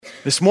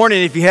This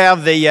morning, if you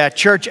have the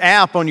church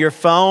app on your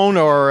phone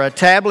or a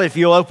tablet, if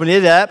you'll open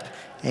it up,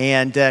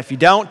 and if you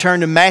don't, turn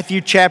to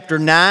Matthew chapter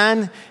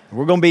 9.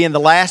 We're going to be in the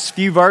last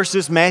few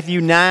verses, Matthew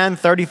 9,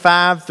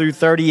 35 through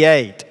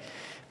 38.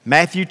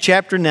 Matthew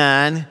chapter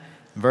 9,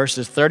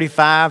 verses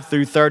 35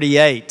 through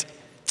 38.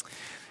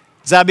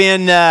 As I've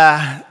been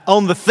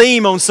on the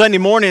theme on Sunday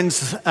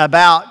mornings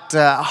about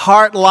a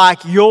heart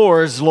like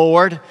yours,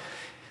 Lord,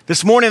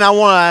 this morning I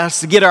want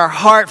us to get our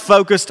heart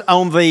focused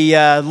on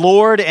the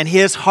Lord and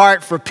His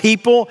heart for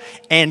people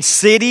and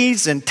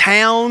cities and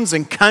towns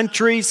and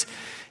countries,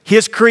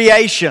 His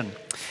creation.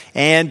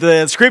 And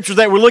the scripture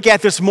that we look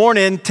at this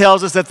morning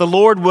tells us that the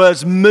Lord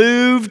was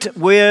moved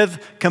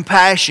with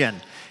compassion.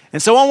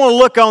 And so I want to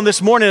look on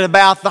this morning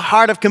about the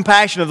heart of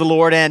compassion of the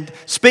Lord and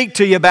speak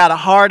to you about a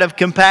heart of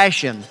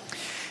compassion.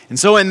 And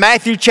so in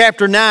Matthew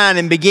chapter 9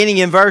 and beginning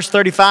in verse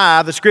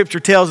 35, the scripture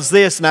tells us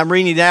this, and I'm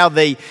reading now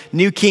the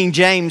New King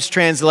James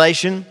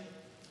translation.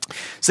 It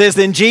says,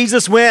 "Then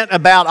Jesus went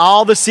about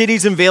all the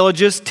cities and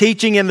villages,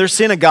 teaching in their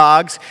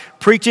synagogues,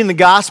 preaching the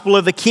gospel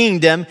of the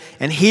kingdom,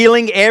 and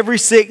healing every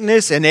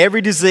sickness and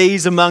every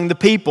disease among the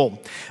people.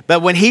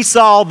 But when He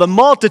saw the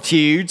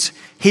multitudes,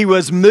 He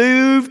was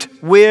moved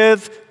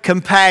with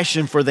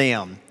compassion for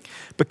them."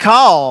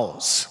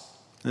 Because,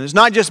 and it's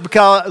not just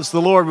because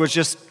the Lord was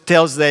just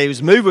tells us that He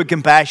was moved with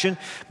compassion,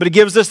 but it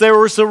gives us there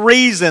was a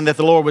reason that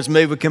the Lord was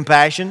moved with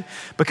compassion,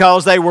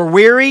 because they were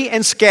weary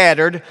and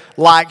scattered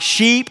like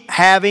sheep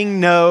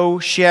having no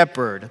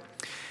shepherd.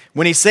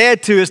 When He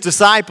said to His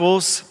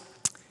disciples,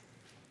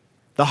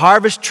 "The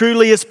harvest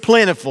truly is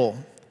plentiful,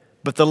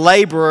 but the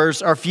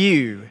laborers are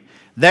few.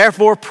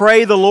 Therefore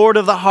pray the Lord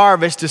of the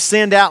harvest to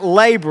send out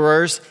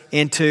laborers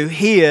into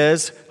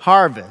His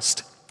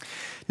harvest."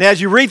 Now, as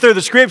you read through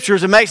the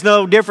scriptures, it makes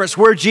no difference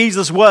where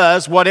Jesus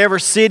was, whatever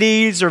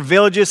cities or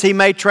villages He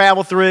may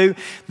travel through,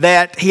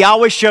 that He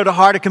always showed a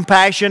heart of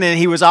compassion, and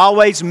He was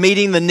always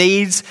meeting the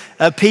needs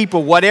of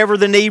people, whatever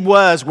the need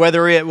was,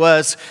 whether it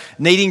was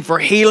needing for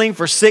healing,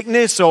 for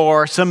sickness,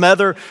 or some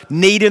other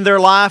need in their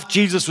life.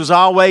 Jesus was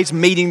always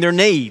meeting their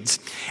needs.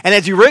 And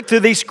as you read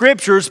through these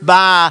scriptures,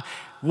 by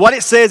what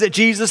it says that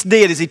Jesus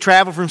did as He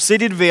traveled from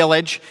city to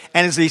village,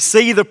 and as we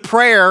see the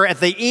prayer at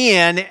the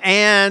end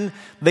and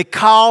the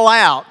call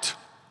out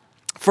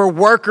for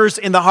workers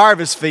in the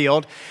harvest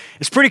field,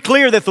 it's pretty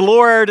clear that the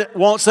Lord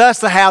wants us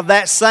to have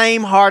that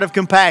same heart of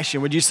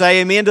compassion. Would you say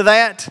amen to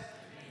that?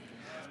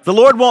 The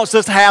Lord wants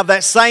us to have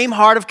that same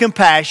heart of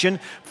compassion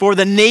for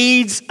the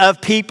needs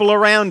of people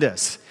around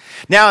us.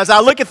 Now, as I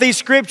look at these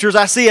scriptures,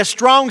 I see a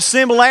strong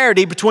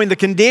similarity between the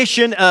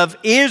condition of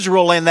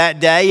Israel in that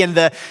day and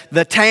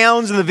the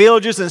towns and the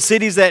villages and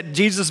cities that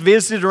Jesus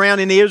visited around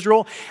in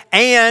Israel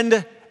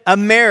and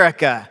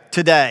America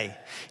today.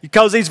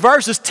 Because these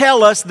verses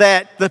tell us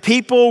that the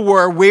people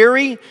were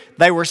weary,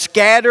 they were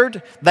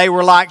scattered, they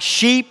were like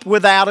sheep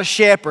without a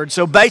shepherd.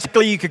 So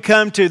basically you could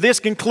come to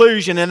this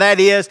conclusion, and that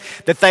is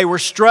that they were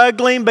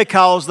struggling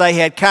because they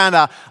had kind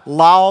of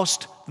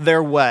lost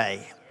their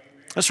way.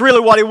 That's really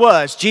what it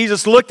was.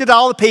 Jesus looked at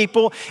all the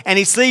people, and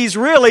He sees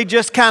really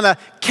just kind of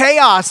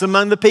chaos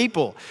among the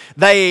people.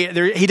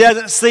 He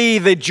doesn't see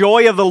the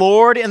joy of the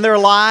Lord in their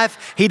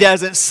life. He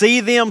doesn't see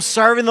them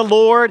serving the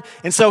Lord.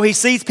 And so He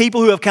sees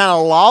people who have kind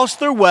of lost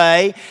their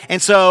way. And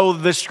so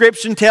the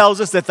scripture tells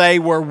us that they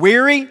were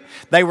weary.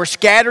 They were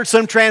scattered.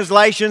 Some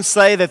translations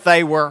say that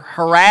they were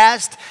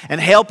harassed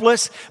and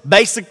helpless.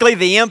 Basically,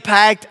 the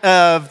impact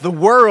of the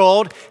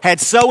world had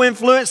so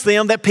influenced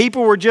them that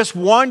people were just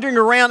wandering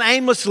around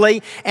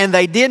aimlessly, and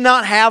they did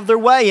not have their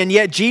way. And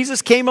yet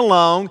Jesus came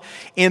along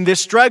in this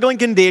struggling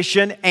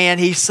condition, and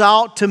He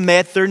sought to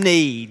meet their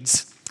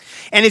needs.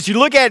 And as you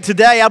look at it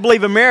today, I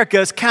believe America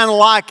is kind of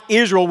like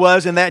Israel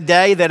was in that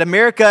day, that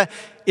America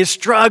is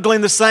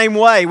struggling the same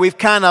way. We've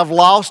kind of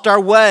lost our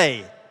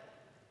way.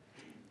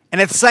 And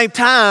at the same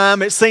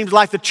time, it seems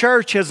like the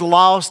church has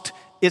lost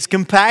its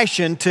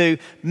compassion to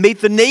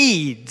meet the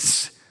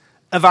needs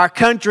of our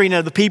country and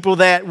of the people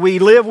that we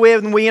live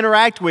with and we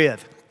interact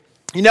with.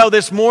 You know,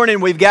 this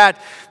morning we've got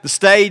the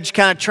stage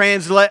kind of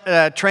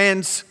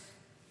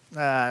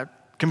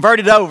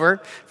converted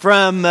over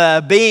from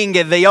being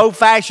the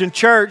old-fashioned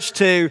church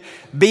to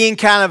being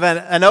kind of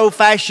an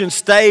old-fashioned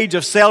stage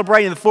of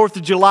celebrating the 4th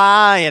of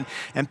July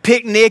and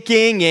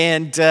picnicking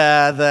and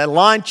the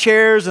lawn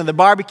chairs and the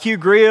barbecue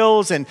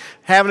grills and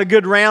having a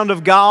good round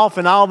of golf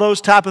and all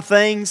those type of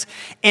things.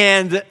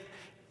 And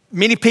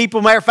many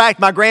people, matter of fact,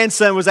 my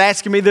grandson was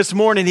asking me this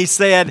morning, he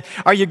said,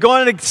 "Are you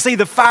going to see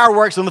the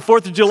fireworks on the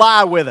 4th of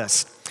July with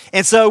us?"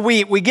 And so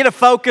we get a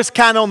focus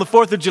kind of on the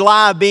 4th of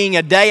July being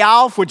a day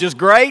off, which is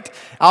great.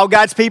 All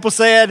God's people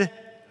said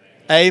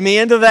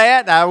amen to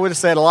that. I would have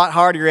said a lot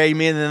harder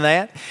amen than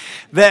that.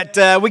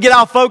 That we get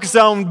all focused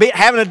on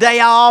having a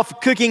day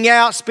off, cooking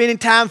out, spending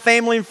time with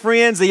family and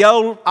friends, the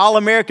old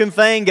all-American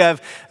thing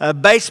of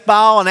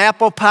baseball and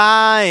apple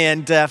pie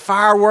and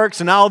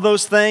fireworks and all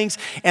those things.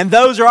 And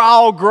those are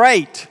all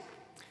great.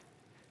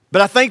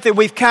 But I think that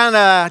we've kind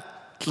of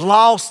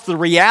lost the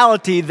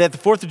reality that the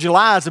 4th of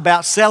July is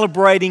about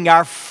celebrating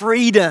our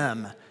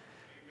freedom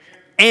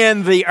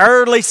And the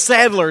early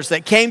settlers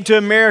that came to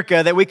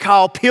America that we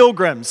call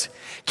pilgrims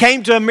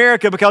came to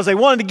America because they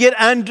wanted to get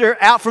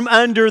out from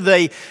under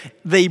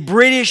the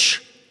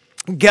British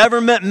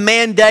government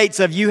mandates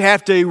of you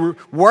have to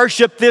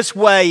worship this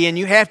way and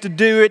you have to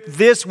do it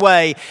this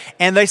way.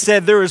 And they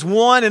said there is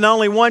one and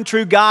only one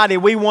true God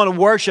and we want to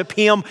worship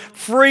Him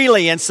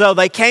freely. And so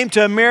they came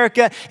to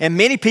America and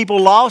many people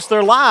lost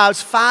their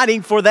lives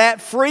fighting for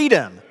that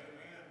freedom.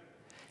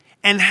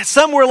 And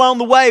somewhere along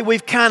the way,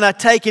 we've kind of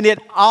taken it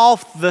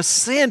off the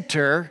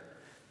center.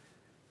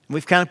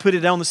 We've kind of put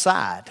it on the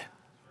side.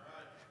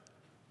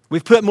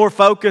 We've put more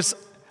focus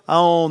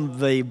on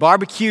the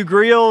barbecue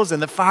grills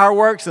and the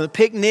fireworks and the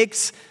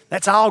picnics.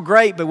 That's all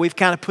great, but we've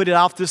kind of put it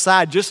off to the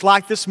side. Just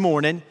like this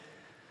morning,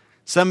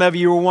 some of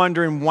you were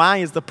wondering, why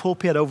is the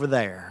pulpit over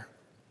there?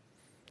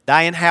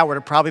 Diane Howard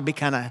will probably be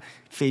kind of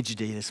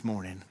fidgety this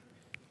morning.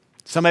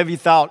 Some of you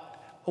thought,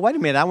 well, wait a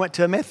minute, I went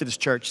to a Methodist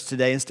church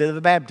today instead of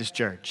a Baptist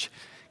church,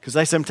 because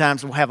they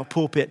sometimes will have a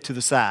pulpit to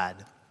the side.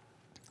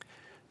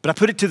 But I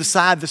put it to the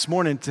side this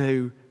morning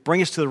to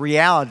bring us to the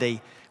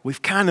reality.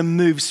 We've kind of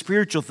moved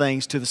spiritual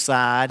things to the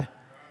side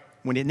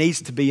when it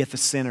needs to be at the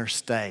center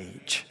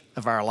stage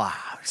of our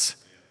lives.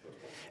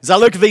 As I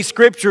look at these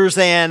scriptures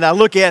and I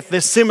look at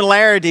this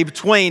similarity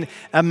between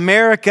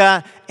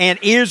America and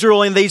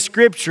Israel in these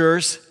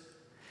scriptures,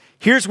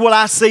 here's what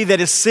I see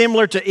that is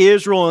similar to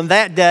Israel in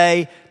that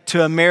day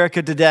to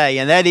America today,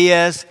 and that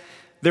is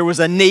there was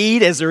a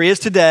need, as there is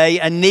today,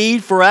 a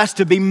need for us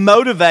to be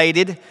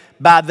motivated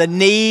by the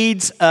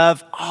needs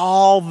of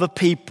all the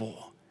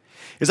people.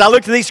 As I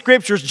looked at these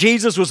scriptures,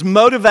 Jesus was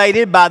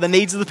motivated by the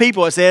needs of the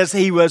people. It says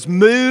He was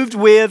moved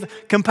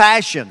with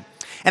compassion.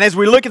 And as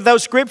we look at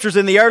those scriptures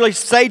in the early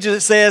stages,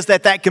 it says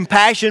that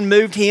compassion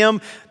moved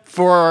Him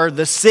for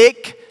the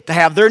sick to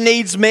have their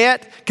needs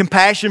met,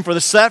 compassion for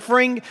the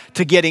suffering,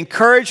 to get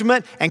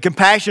encouragement, and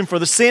compassion for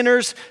the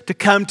sinners to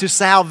come to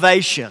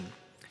salvation.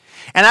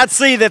 And I'd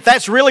see that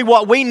that's really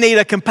what we need,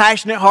 a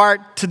compassionate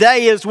heart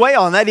today as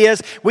well. And that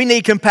is, we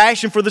need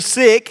compassion for the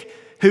sick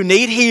who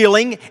need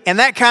healing, and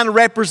that kind of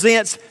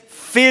represents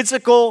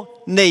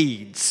physical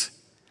needs.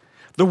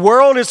 The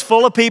world is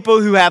full of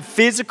people who have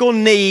physical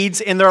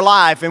needs in their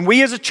life. And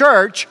we as a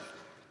church,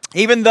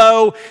 even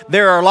though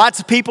there are lots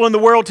of people in the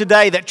world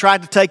today that try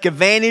to take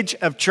advantage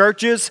of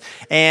churches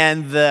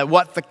and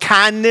what the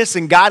kindness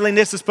and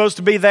godliness is supposed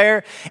to be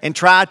there and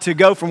try to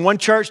go from one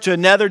church to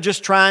another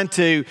just trying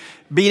to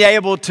be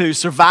able to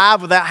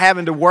survive without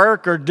having to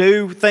work or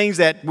do things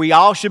that we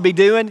all should be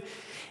doing.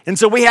 And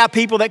so we have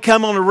people that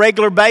come on a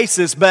regular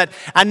basis, but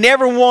I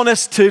never want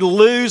us to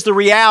lose the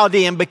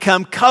reality and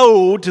become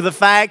cold to the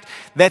fact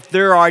that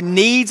there are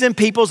needs in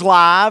people's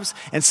lives,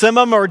 and some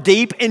of them are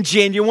deep and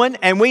genuine,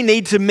 and we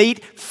need to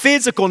meet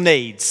physical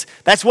needs.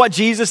 That's what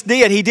Jesus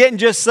did. He didn't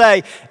just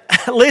say,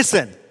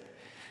 listen,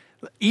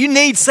 you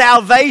need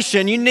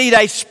salvation, you need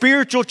a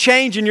spiritual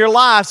change in your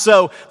life,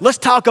 so let's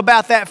talk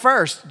about that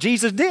first.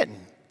 Jesus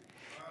didn't.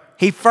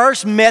 He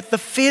first met the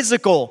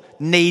physical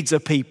needs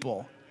of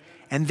people.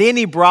 And then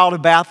He brought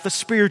about the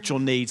spiritual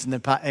needs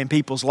in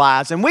people's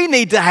lives. And we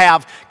need to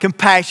have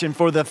compassion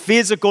for the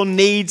physical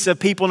needs of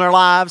people in their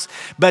lives,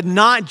 but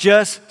not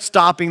just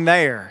stopping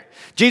there.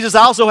 Jesus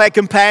also had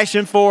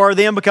compassion for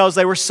them because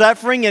they were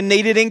suffering and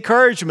needed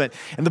encouragement.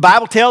 And the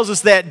Bible tells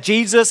us that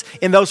Jesus,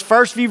 in those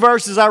first few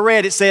verses I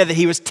read, it said that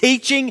He was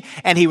teaching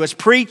and He was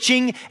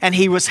preaching and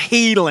He was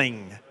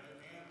healing.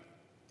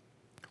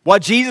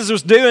 What Jesus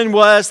was doing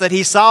was that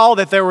He saw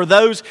that there were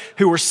those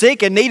who were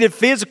sick and needed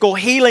physical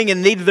healing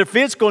and needed their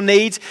physical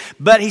needs,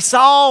 but He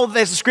saw,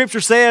 as the Scripture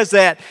says,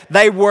 that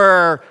they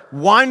were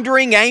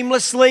wandering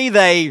aimlessly.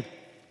 They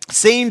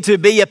seemed to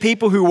be a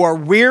people who were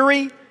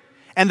weary,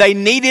 and they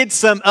needed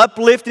some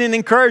uplifting and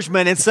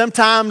encouragement. And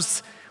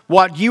sometimes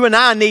what you and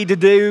I need to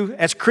do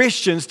as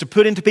Christians to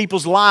put into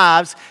people's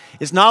lives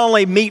is not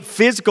only meet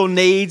physical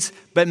needs,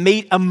 but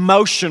meet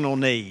emotional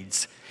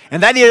needs.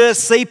 And that is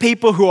see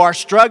people who are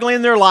struggling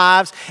in their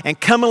lives and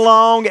come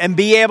along and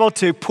be able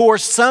to pour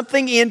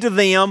something into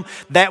them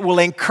that will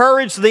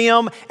encourage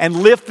them and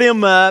lift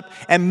them up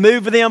and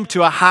move them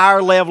to a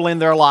higher level in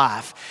their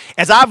life.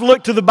 As I've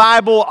looked to the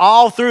Bible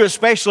all through,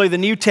 especially the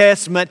New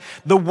Testament,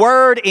 the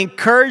word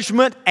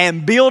encouragement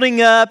and building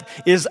up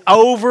is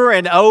over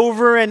and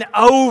over and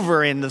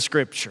over in the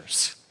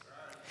Scriptures.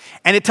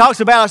 And it talks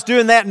about us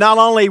doing that not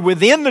only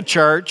within the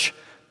church,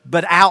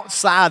 but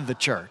outside the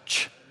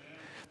church.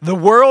 The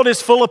world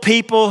is full of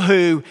people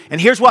who, and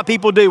here's what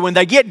people do. When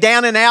they get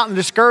down and out and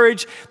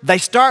discouraged, they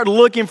start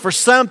looking for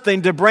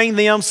something to bring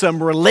them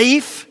some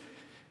relief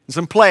and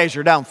some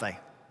pleasure, don't they?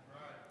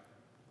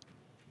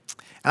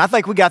 And I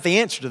think we got the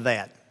answer to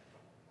that.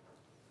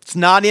 It's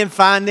not in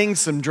finding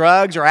some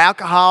drugs or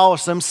alcohol or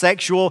some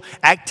sexual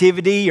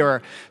activity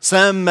or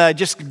some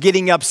just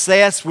getting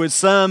obsessed with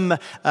some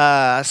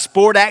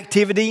sport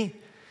activity.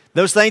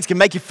 Those things can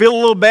make you feel a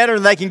little better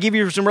and they can give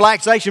you some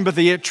relaxation, but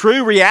the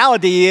true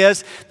reality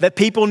is that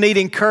people need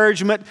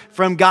encouragement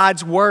from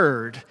God's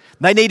Word.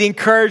 They need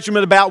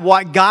encouragement about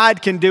what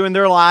God can do in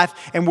their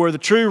life and where the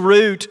true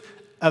root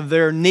of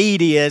their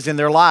need is in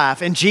their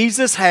life. And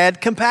Jesus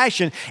had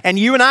compassion. And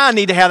you and I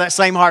need to have that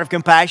same heart of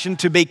compassion,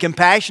 to be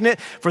compassionate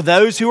for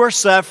those who are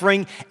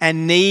suffering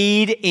and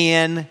need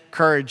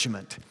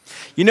encouragement.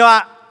 You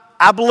know,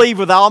 I believe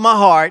with all my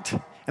heart,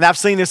 and I've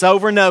seen this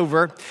over and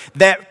over,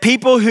 that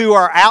people who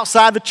are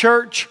outside the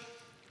church,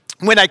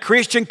 when a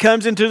Christian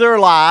comes into their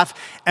life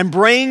and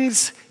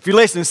brings, if you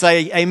listen,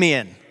 say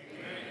amen.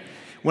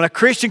 When a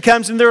Christian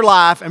comes in their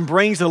life and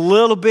brings a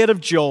little bit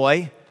of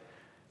joy,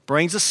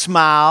 brings a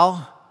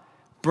smile,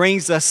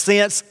 brings a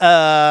sense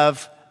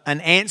of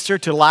an answer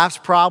to life's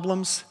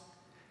problems,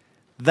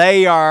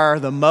 they are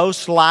the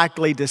most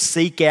likely to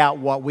seek out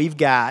what we've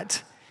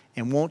got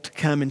and want to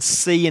come and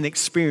see and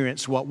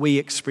experience what we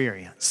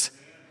experience.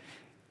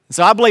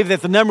 So I believe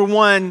that the number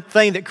one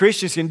thing that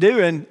Christians can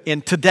do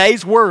in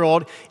today's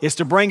world is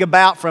to bring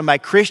about, from a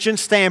Christian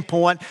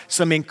standpoint,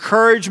 some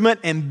encouragement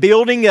and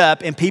building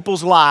up in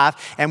people's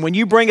life. And when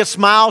you bring a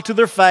smile to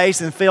their face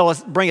and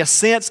bring a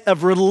sense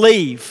of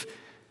relief,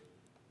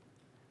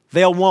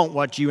 they'll want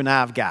what you and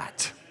I have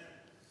got.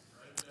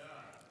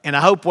 And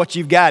I hope what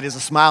you've got is a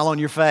smile on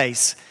your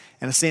face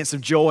and a sense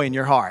of joy in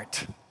your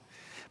heart.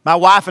 My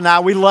wife and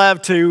I, we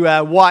love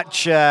to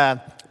watch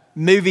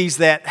movies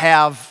that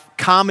have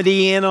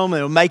comedy in them.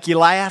 It'll make you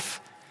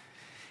laugh.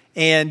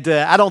 And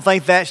I don't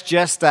think that's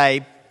just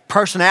a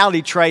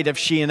personality trait of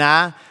she and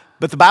I,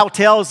 but the Bible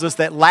tells us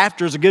that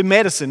laughter is a good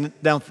medicine,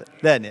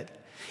 doesn't it?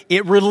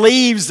 It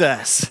relieves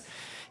us.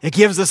 It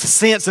gives us a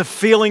sense of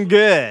feeling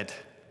good.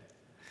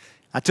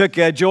 I took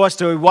Joyce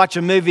to watch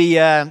a movie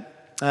here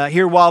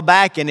a while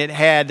back, and it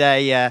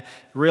had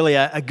really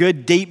a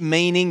good, deep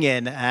meaning.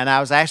 And I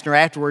was asking her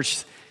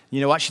afterwards,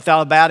 you know, what she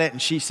thought about it,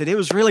 and she said, it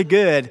was really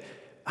good.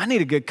 I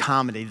need a good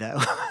comedy,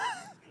 though.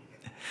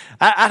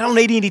 I don't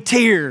need any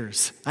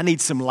tears. I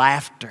need some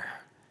laughter.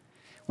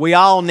 We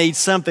all need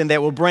something that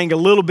will bring a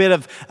little bit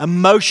of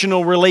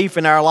emotional relief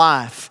in our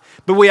life.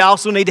 But we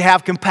also need to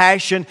have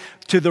compassion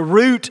to the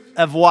root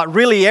of what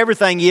really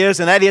everything is,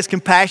 and that is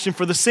compassion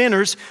for the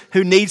sinners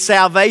who need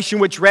salvation,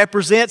 which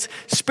represents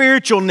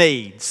spiritual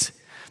needs.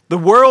 The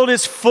world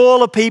is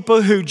full of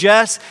people who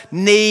just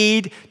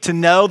need to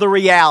know the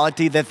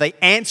reality that the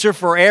answer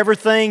for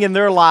everything in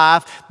their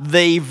life,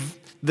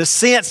 the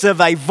sense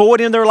of a void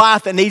in their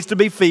life that needs to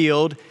be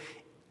filled,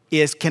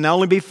 can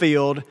only be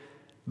filled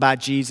by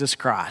Jesus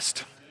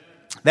Christ.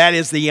 That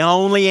is the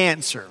only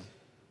answer.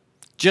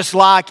 Just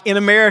like in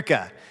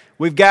America,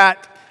 we've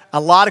got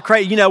a lot of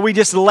crazy. You know, we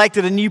just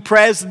elected a new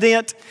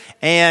president,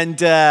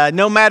 and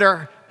no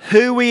matter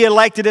who we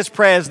elected as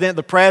president,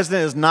 the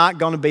president is not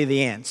going to be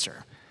the answer.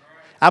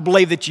 I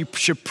believe that you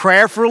should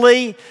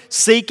prayerfully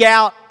seek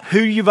out who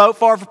you vote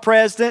for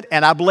president,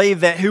 and I believe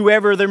that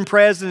whoever the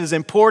president is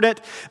important,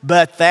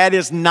 but that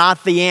is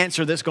not the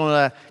answer that's going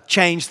to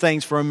change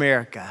things for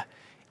America.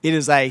 It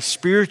is a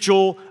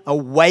spiritual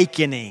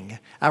awakening,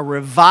 a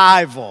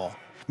revival.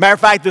 Matter of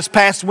fact, this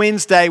past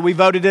Wednesday, we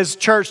voted as a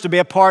church to be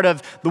a part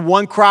of the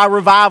One Cry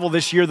Revival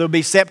this year. That'll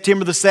be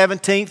September the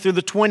 17th through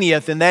the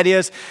 20th. And that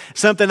is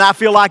something I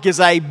feel like is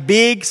a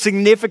big,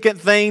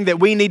 significant thing that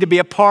we need to be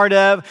a part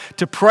of,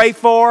 to pray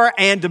for,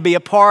 and to be a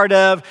part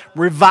of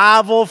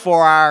revival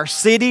for our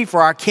city,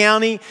 for our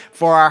county,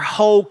 for our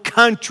whole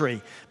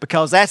country.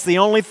 Because that's the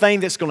only thing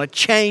that's going to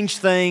change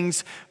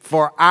things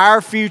for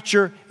our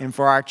future and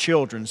for our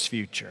children's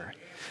future.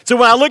 So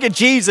when I look at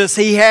Jesus,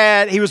 he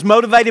was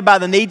motivated by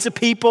the needs of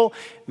people,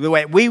 the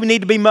way we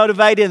need to be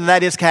motivated, and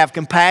that is to have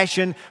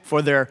compassion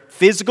for their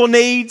physical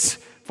needs,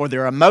 for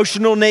their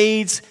emotional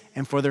needs,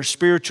 and for their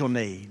spiritual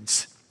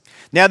needs.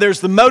 Now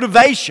there's the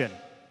motivation.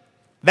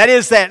 That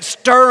is that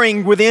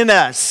stirring within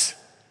us.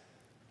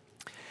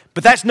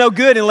 But that's no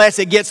good unless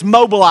it gets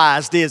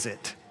mobilized, is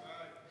it?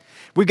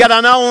 We've got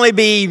to not only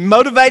be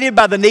motivated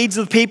by the needs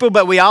of the people,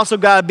 but we also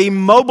got to be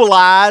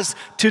mobilized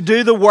to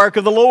do the work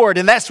of the Lord.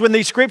 And that's when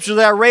these scriptures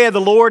that I read,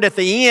 the Lord at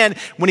the end,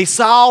 when He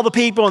saw the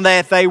people and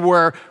that they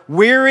were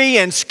weary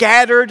and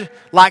scattered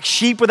like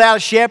sheep without a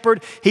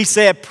shepherd, He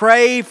said,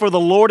 pray for the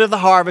Lord of the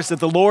harvest that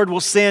the Lord will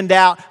send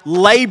out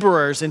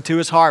laborers into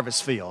His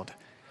harvest field.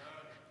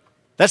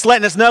 That's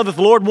letting us know that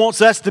the Lord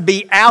wants us to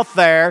be out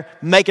there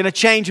making a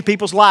change in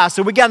people's lives.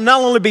 So we got to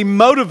not only be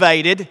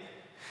motivated,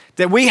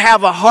 that we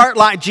have a heart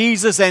like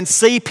Jesus and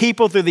see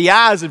people through the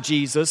eyes of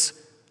Jesus.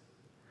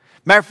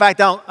 Matter of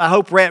fact, I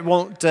hope Rhett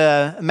won't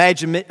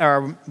imagine me,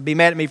 or be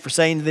mad at me for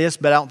saying this,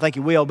 but I don't think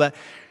he will. But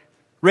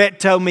Rhett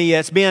told me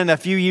it's been a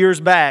few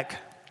years back.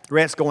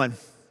 Rhett's going,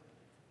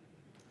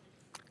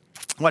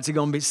 what's he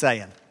going to be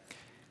saying?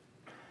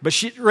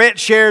 But Rhett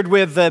shared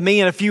with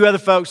me and a few other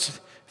folks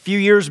a few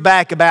years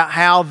back about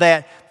how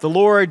that the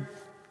Lord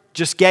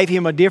just gave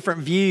him a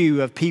different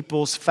view of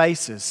people's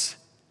faces.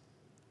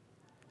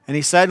 And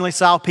he suddenly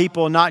saw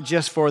people not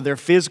just for their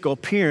physical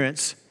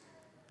appearance,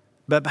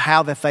 but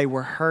how that they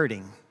were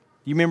hurting.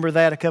 You remember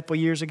that a couple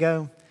of years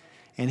ago?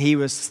 And he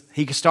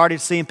started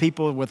seeing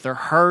people with their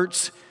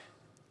hurts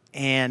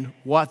and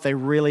what they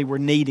really were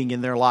needing in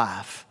their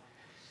life.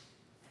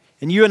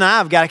 And you and I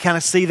have got to kind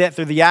of see that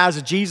through the eyes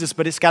of Jesus,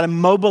 but it's got to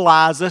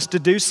mobilize us to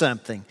do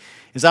something.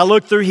 As I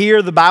look through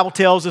here, the Bible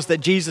tells us that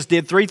Jesus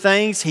did three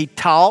things. He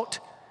taught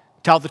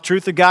the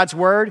truth of God's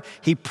Word.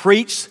 He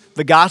preached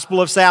the gospel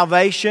of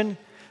salvation,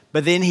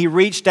 but then He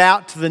reached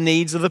out to the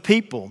needs of the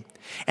people.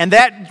 And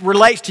that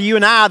relates to you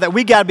and I, that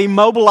we got to be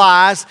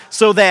mobilized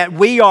so that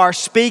we are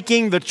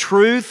speaking the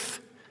truth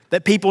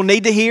that people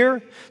need to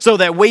hear, so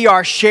that we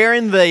are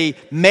sharing the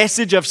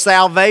message of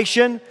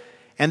salvation,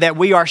 and that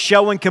we are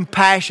showing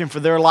compassion for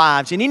their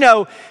lives. And you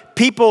know,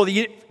 people,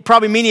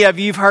 probably many of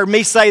you have heard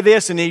me say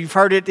this, and you've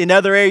heard it in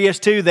other areas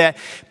too, that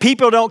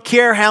people don't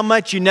care how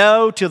much you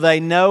know till they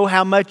know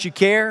how much you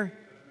care.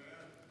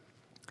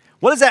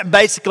 What is that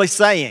basically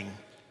saying?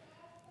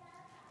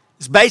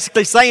 It's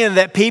basically saying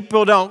that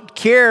people don't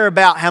care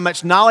about how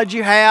much knowledge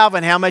you have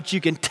and how much you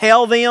can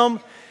tell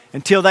them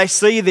until they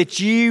see that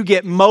you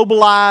get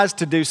mobilized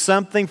to do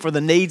something for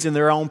the needs in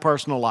their own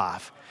personal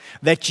life.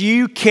 That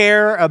you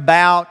care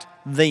about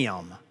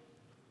them.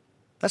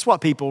 That's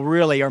what people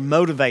really are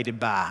motivated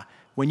by.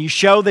 When you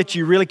show that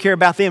you really care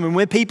about them, and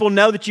when people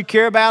know that you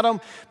care about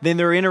them, then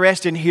they're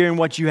interested in hearing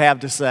what you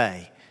have to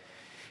say.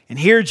 And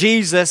here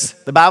Jesus,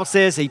 the Bible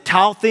says, He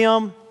taught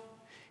them,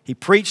 He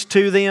preached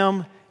to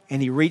them,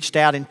 and He reached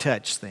out and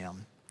touched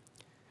them.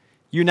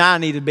 You and I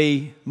need to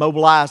be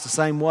mobilized the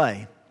same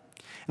way.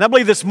 And I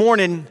believe this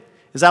morning,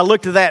 as I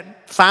looked at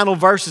that final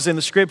verses in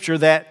the Scripture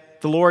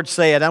that the Lord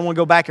said, I want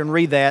to go back and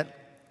read that.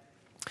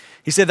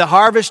 He said, the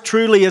harvest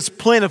truly is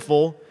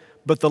plentiful,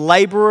 but the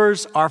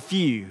laborers are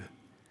few.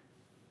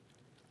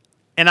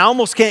 And I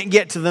almost can't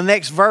get to the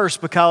next verse,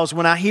 because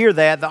when I hear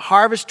that, the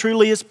harvest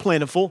truly is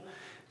plentiful,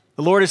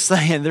 the Lord is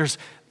saying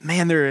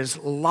there is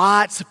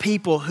lots of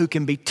people who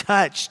can be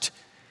touched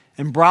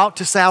and brought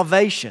to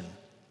salvation.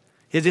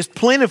 It is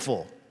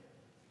plentiful,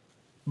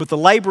 but the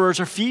laborers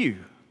are few.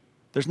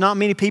 There's not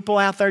many people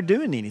out there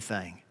doing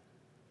anything.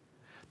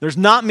 There's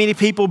not many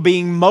people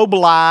being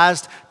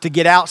mobilized to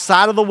get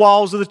outside of the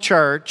walls of the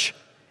church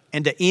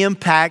and to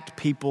impact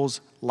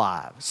people's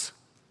lives.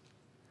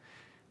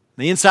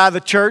 The inside of the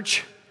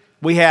church,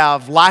 we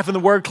have Life in the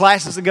Word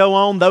classes that go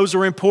on. Those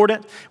are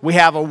important. We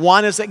have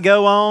Awanas that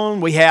go on.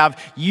 We have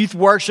youth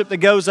worship that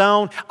goes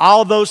on.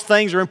 All those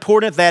things are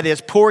important. That is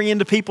pouring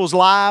into people's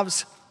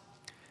lives.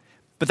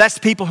 But that's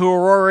the people who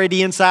are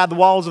already inside the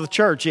walls of the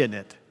church, isn't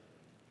it?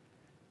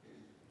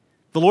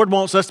 The Lord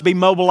wants us to be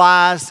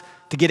mobilized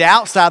to get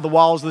outside the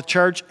walls of the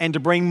church and to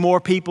bring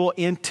more people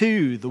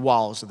into the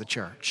walls of the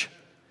church.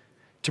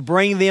 To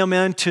bring them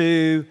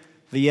into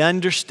the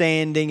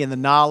understanding and the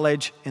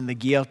knowledge and the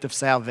gift of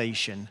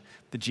salvation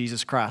that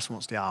Jesus Christ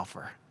wants to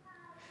offer.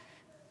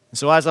 And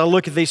so as I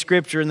look at these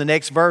scripture in the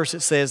next verse, it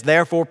says,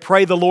 therefore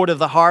pray the Lord of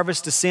the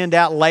harvest to send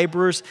out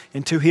laborers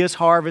into His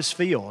harvest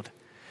field.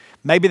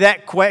 Maybe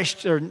that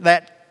question or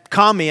that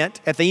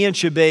comment at the end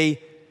should be,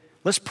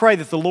 let's pray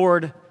that the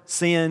Lord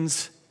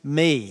sends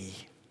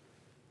me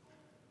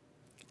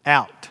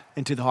out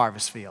into the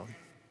harvest field.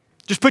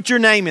 Just put your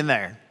name in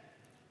there.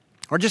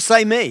 Or just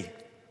say me.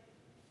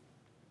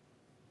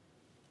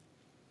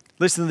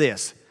 Listen to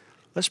this.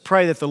 Let's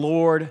pray that the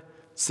Lord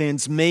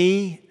sends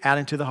me out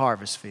into the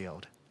harvest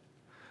field.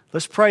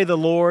 Let's pray the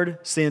Lord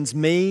sends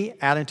me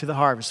out into the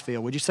harvest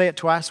field. Would you say it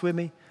twice with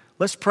me?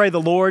 Let's pray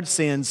the Lord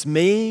sends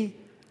me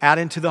out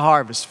into the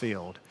harvest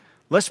field.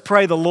 Let's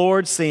pray the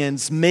Lord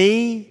sends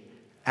me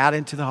out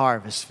into the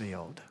harvest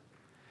field.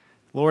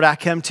 Lord, I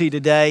come to you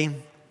today.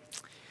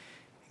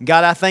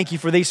 God, I thank you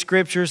for these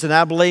scriptures, and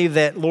I believe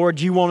that,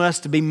 Lord, you want us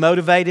to be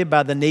motivated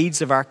by the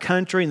needs of our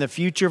country and the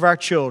future of our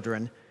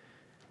children,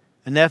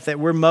 enough that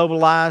we're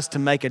mobilized to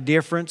make a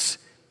difference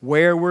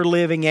where we're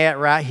living at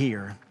right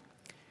here.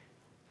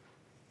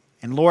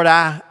 And Lord,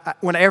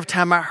 every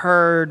time I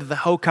heard the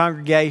whole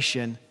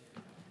congregation,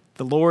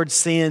 the Lord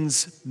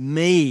sends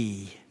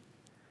me.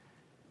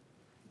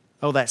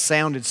 Oh, that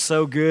sounded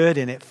so good,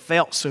 and it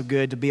felt so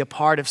good to be a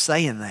part of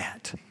saying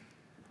that.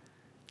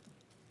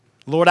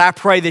 Lord, I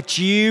pray that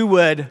you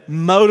would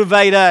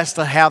motivate us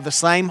to have the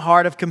same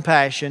heart of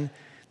compassion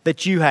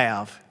that you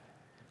have,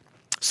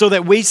 so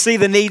that we see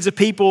the needs of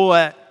people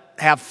that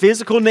have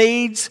physical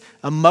needs,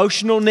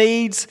 emotional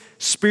needs,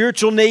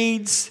 spiritual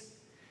needs,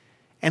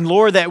 and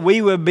Lord, that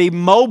we would be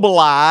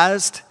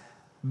mobilized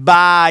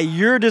by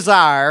your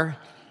desire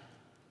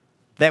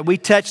that we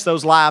touch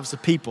those lives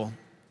of people,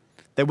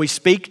 that we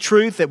speak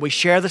truth, that we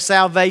share the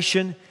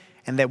salvation,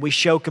 and that we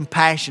show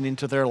compassion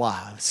into their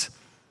lives.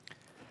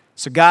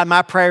 So God,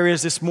 my prayer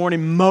is this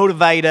morning,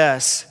 motivate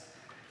us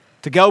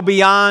to go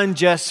beyond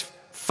just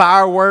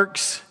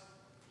fireworks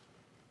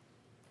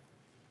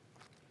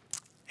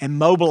and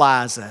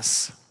mobilize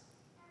us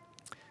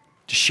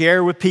to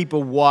share with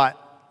people what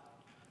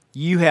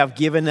you have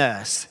given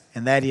us,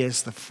 and that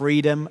is the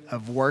freedom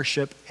of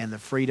worship and the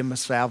freedom of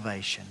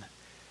salvation.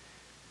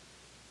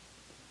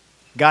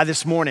 God,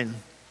 this morning,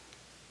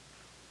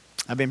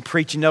 I've been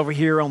preaching over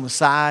here on the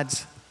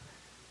sides.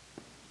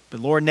 But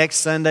Lord, next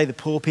Sunday, the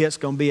pulpit's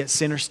going to be at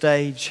center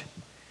stage.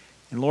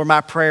 And Lord, my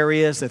prayer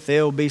is that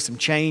there will be some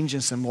change in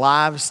some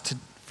lives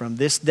from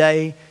this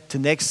day to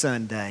next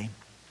Sunday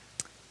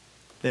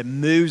that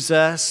moves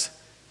us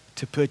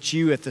to put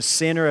you at the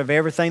center of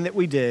everything that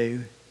we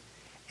do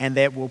and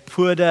that will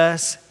put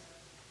us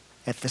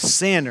at the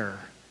center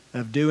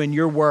of doing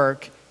your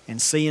work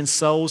and seeing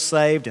souls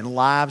saved and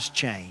lives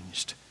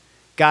changed.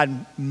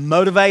 God,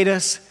 motivate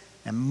us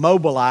and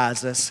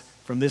mobilize us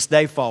from this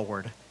day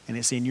forward. And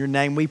it's in your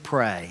name we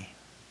pray.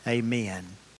 Amen.